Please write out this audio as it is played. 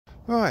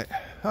Right,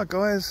 hi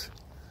guys.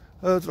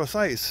 Did I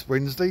say it's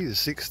Wednesday, the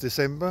 6th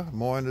December,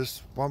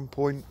 minus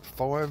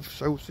 1.5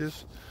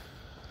 Celsius.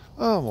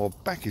 Oh, my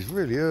back is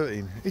really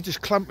hurting. He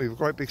just clumped me with a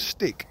great big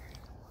stick.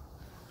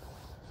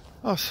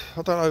 I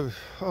don't know.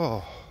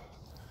 Oh,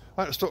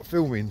 I had to stop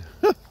filming.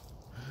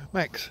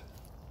 Max,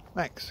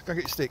 go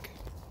get your stick.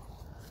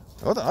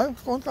 I don't know.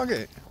 Go on, go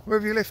get it. Where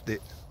have you left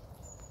it?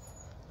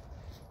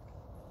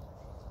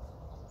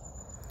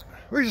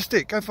 Where's your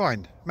stick? Go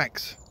find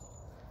Max.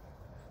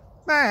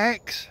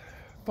 Max,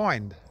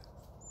 find.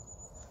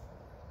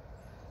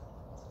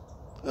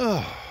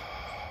 Oh,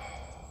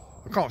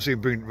 I can't see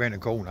him bring it round the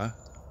corner.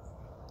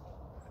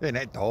 He ain't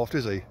that daft,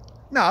 is he?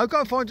 No,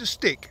 go and find your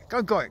stick. Go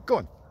and get it. Go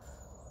on.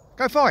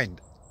 Go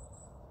find.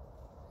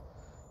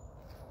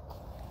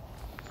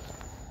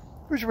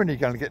 Which one are you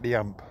going to get the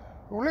ump?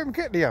 Well, let him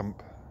get the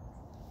ump.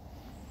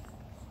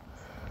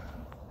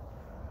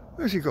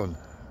 Where's he gone?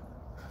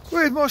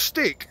 Where's my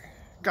stick?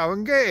 Go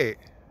and get it.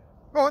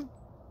 Go on.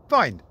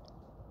 Find.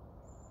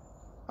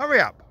 Hurry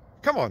up.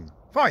 Come on.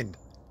 Find.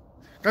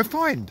 Go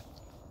find.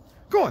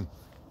 Go on.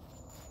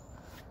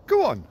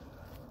 Go on.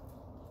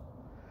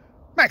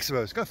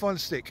 Maximus, go find a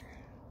stick.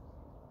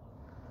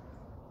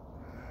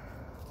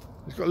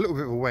 He's got a little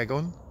bit of a wag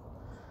on.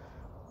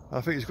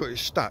 I think he's got it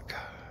stuck.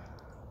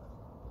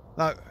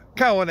 No,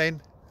 come on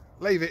then.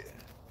 Leave it.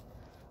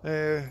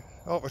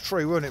 Up a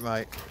tree, weren't it,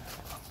 mate?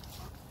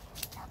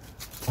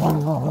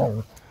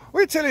 What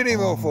are you telling him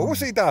off for?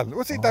 What's he done?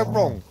 What's he done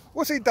wrong?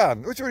 What's he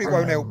done? Which really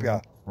won't help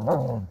you?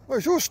 Well,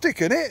 it's your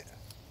stick, isn't it?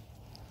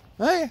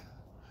 Eh?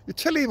 You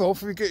tell him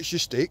off if he gets your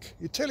stick.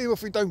 You tell him off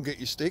if he don't get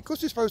your stick.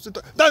 What's he supposed to do?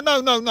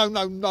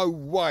 No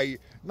way.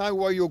 No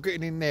way you're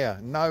getting in there.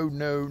 No,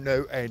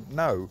 and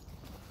no.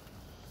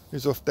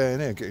 He's off down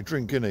there, get a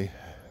drink, isn't he?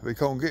 If he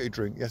can't get a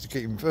drink, you have to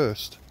keep him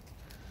first.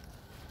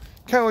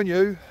 Come on,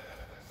 you,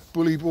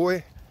 bully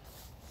boy.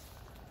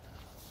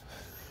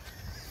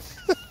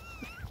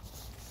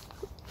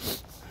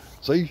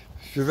 See,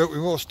 should have helped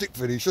with more stick,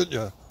 Vinny, shouldn't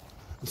you?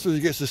 As soon as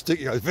he gets the stick,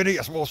 he goes, Vinny,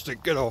 that's more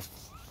stick, get off.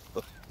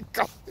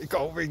 He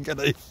can't win, can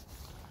he?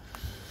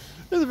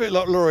 It's a bit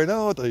like Laurel and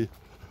Hardy.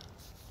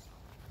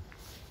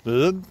 I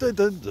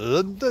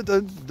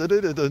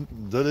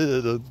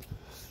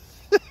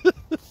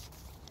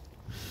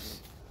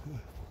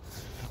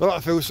like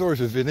to feel sorry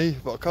for Vinny,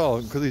 but I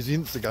can't because he's the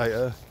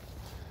instigator.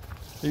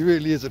 He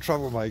really is a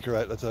troublemaker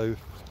out the two.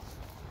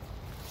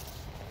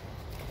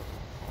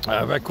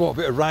 I've had quite a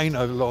bit of rain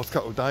over the last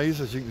couple of days,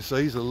 as you can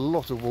see. There's a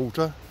lot of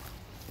water.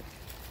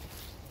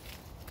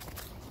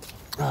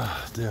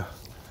 Ah, dear.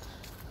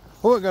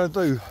 I wasn't going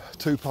to do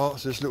 2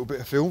 parts of this little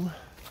bit of film,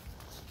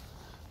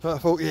 but I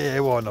thought, yeah,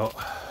 why not?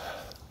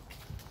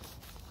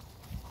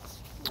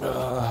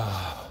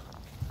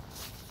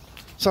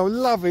 So a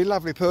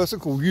lovely person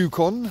called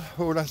Yukon,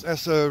 well,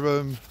 that's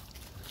her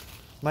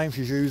name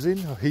she's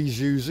using, or he's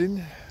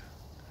using,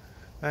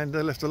 and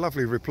left a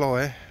lovely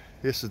reply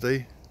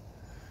yesterday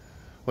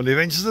on the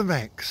Adventures of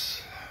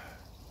Max.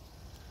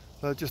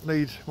 So I just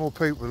need more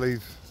people to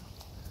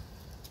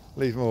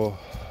leave more.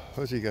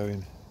 Where's he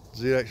going?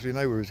 Does he actually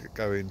know where he's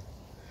going?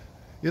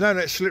 You know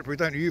that's slippery,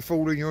 don't you? You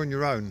fall in, you're on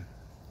your own.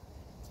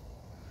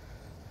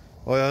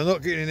 I'm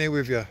not getting in there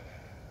with you.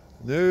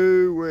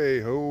 No way,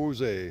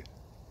 Jose.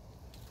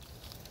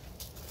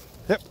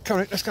 Yep, come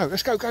on, let's go,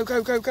 go.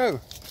 Go.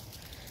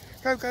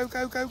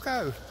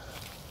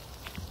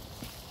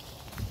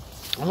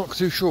 I'm not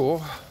too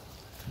sure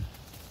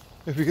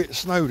if we get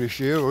snow this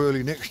year or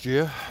early next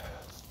year.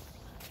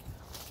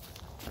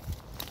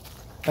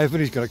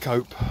 Everybody's going to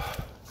cope.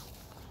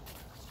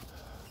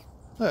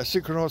 That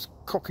synchronised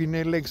cocking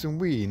their legs and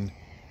weeing.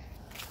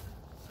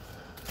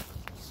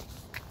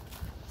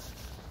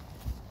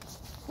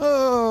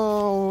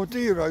 Oh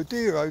dear.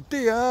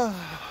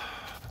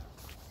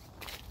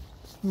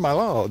 My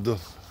lord.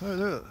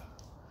 Look.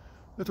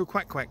 Little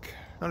quack. I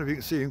don't know if you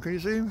can see him. Can you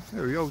see him?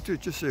 There we go.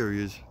 Just there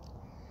he is.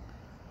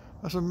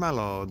 That's a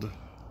mallard.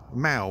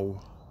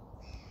 Mal.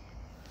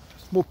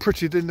 More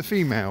pretty than the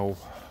female.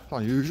 It's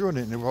unusual, isn't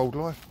it, in their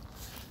wildlife?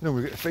 You know,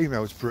 we get the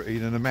females pretty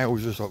and the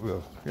males just like,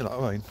 well, you know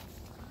what I mean?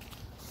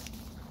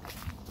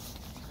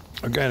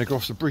 I'm going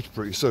across the bridge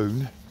pretty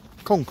soon.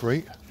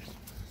 Concrete.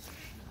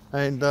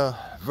 And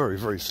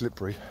very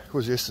slippery. It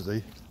was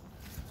yesterday.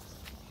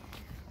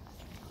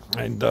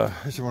 And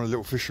this is one of the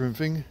little fisherman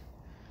thing.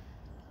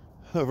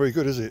 Not very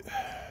good, is it?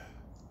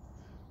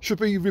 Should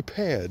be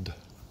repaired.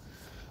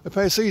 They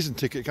pay a season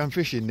ticket to come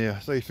fishing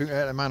there. So you think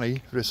out of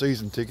money for a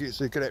season ticket,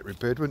 so you get that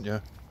repaired, wouldn't you?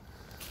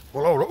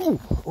 Well, I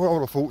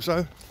would have thought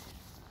so.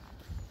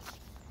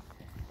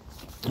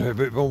 A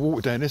bit more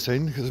water down this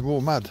end because there's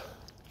more mud.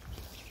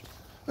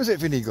 Where's it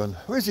Vinny gone?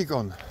 Where's he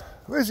gone?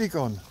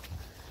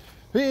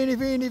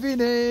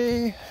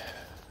 Vinny!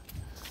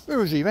 Where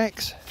was he,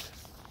 Max?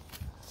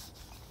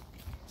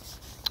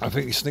 I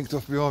think he sneaked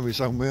off behind me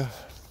somewhere.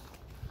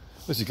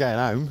 Unless he's going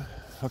home.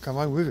 I'll come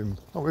home with him.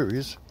 Oh, here he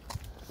is.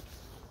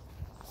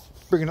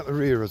 Bringing up the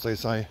rear, as they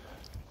say.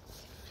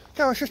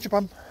 Go on, shush your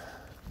bum.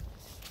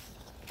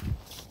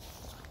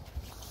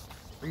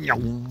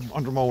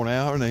 100 mile an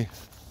hour, isn't he?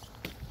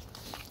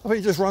 I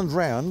think it just runs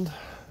round.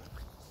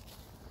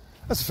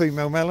 That's a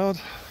female mallard.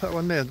 That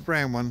one there, the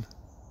brown one.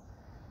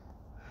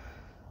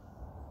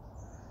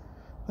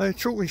 Hey,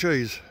 chalk and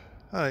cheese.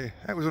 Hey,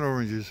 apples and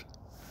oranges.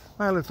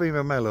 Male and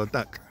female mallard,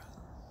 duck.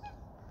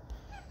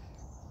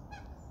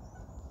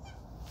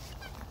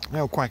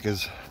 Now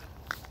quackers.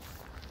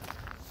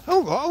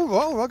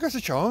 Oh, I guess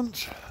a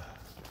chance.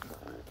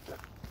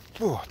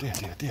 Oh dear,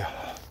 dear, dear.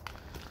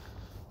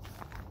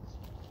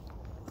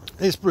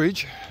 This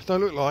bridge,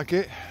 don't look like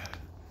it.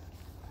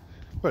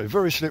 Well, it's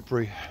very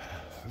slippery.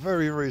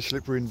 Very, very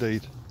slippery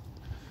indeed.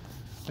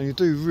 And you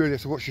do really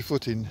have to watch your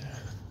footing.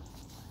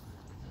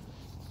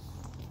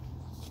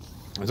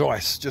 There's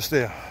ice just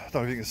there. I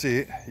don't know if you can see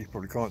it. You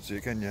probably can't see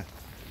it, can you?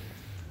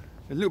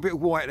 A little bit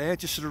of white there,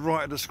 just to the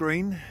right of the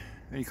screen.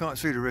 And you can't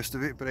see the rest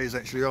of it, but there's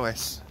actually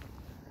ice.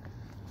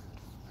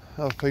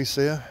 Another piece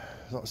there.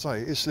 Like I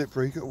say, it is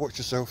slippery. You've got to watch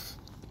yourself.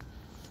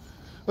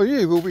 Well,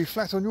 you will be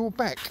flat on your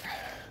back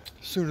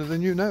sooner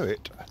than you know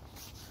it.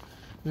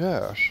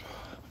 Yes.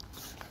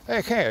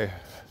 Okay.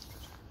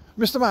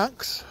 Mr.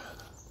 Max.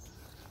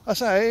 I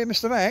say,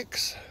 Mr.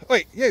 Max.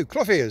 Wait, you,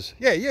 cloth ears.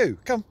 Yeah, you,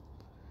 come.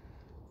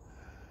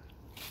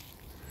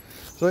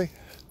 See?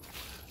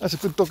 That's a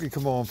good doggy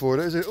command for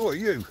it, is it? Oh,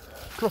 you,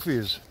 cloth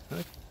ears.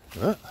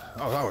 Huh?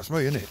 Oh, it's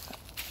me, isn't it?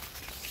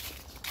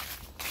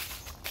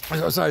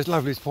 As I say, it's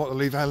lovely spot to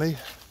leave Alley.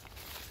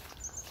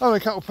 Only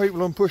a couple of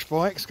people on push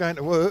bikes going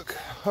to work.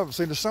 I haven't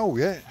seen a soul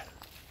yet.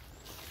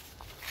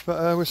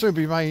 But we'll soon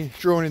be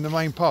joining the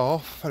main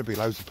path. There'll be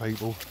loads of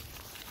people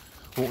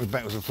walking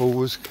backwards and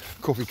forwards.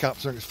 Coffee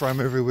cups, I can throw them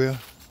everywhere.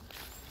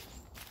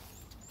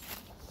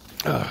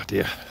 Oh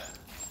dear.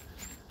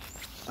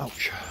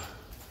 Ouch.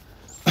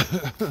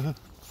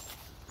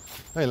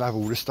 They love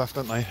all this stuff,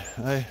 don't they?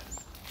 I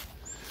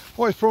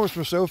always promised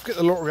myself, get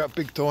the lottery up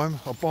big time,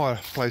 I'll buy a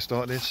place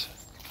like this.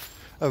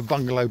 Have a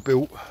bungalow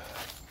built.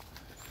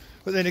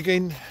 But then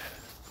again,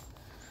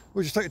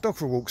 we'll just take the dog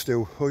for a walk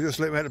still, or just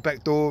let him out the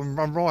back door and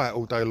run riot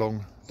all day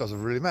long.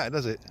 Doesn't really matter,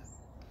 does it?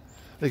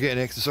 They're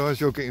getting exercise,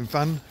 you're getting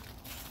fun.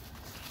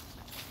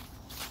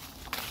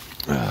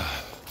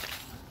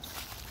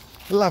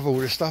 Love all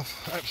this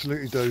stuff,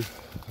 absolutely do.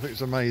 I think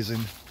it's amazing.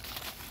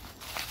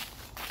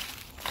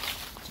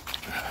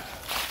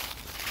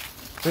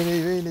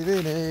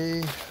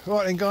 Vinny.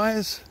 Right then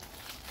guys,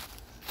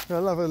 I'd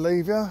love to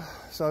leave you.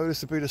 So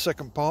this will be the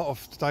second part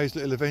of today's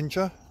little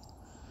adventure.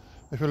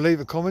 If you leave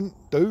a comment,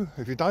 do.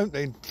 If you don't,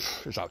 then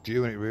it's up to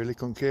you, and it really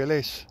couldn't care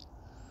less.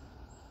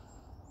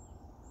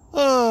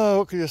 Oh,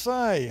 what can you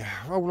say?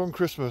 Roll on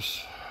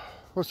Christmas.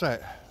 What's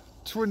that?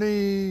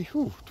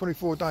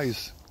 24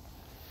 days.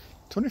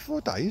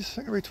 24 days?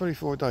 That can be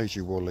 24 days,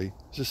 you Wally.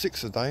 It's a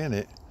 6 a day, isn't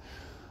it?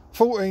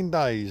 14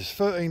 days.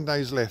 13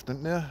 days left,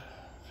 isn't there?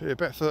 Yeah,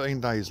 about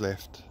 13 days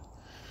left.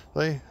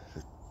 See?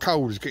 The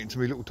cold is getting to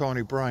my little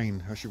tiny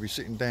brain. I should be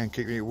sitting down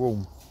keeping it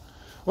warm.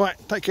 Right,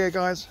 take care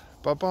guys.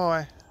 Bye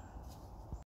bye.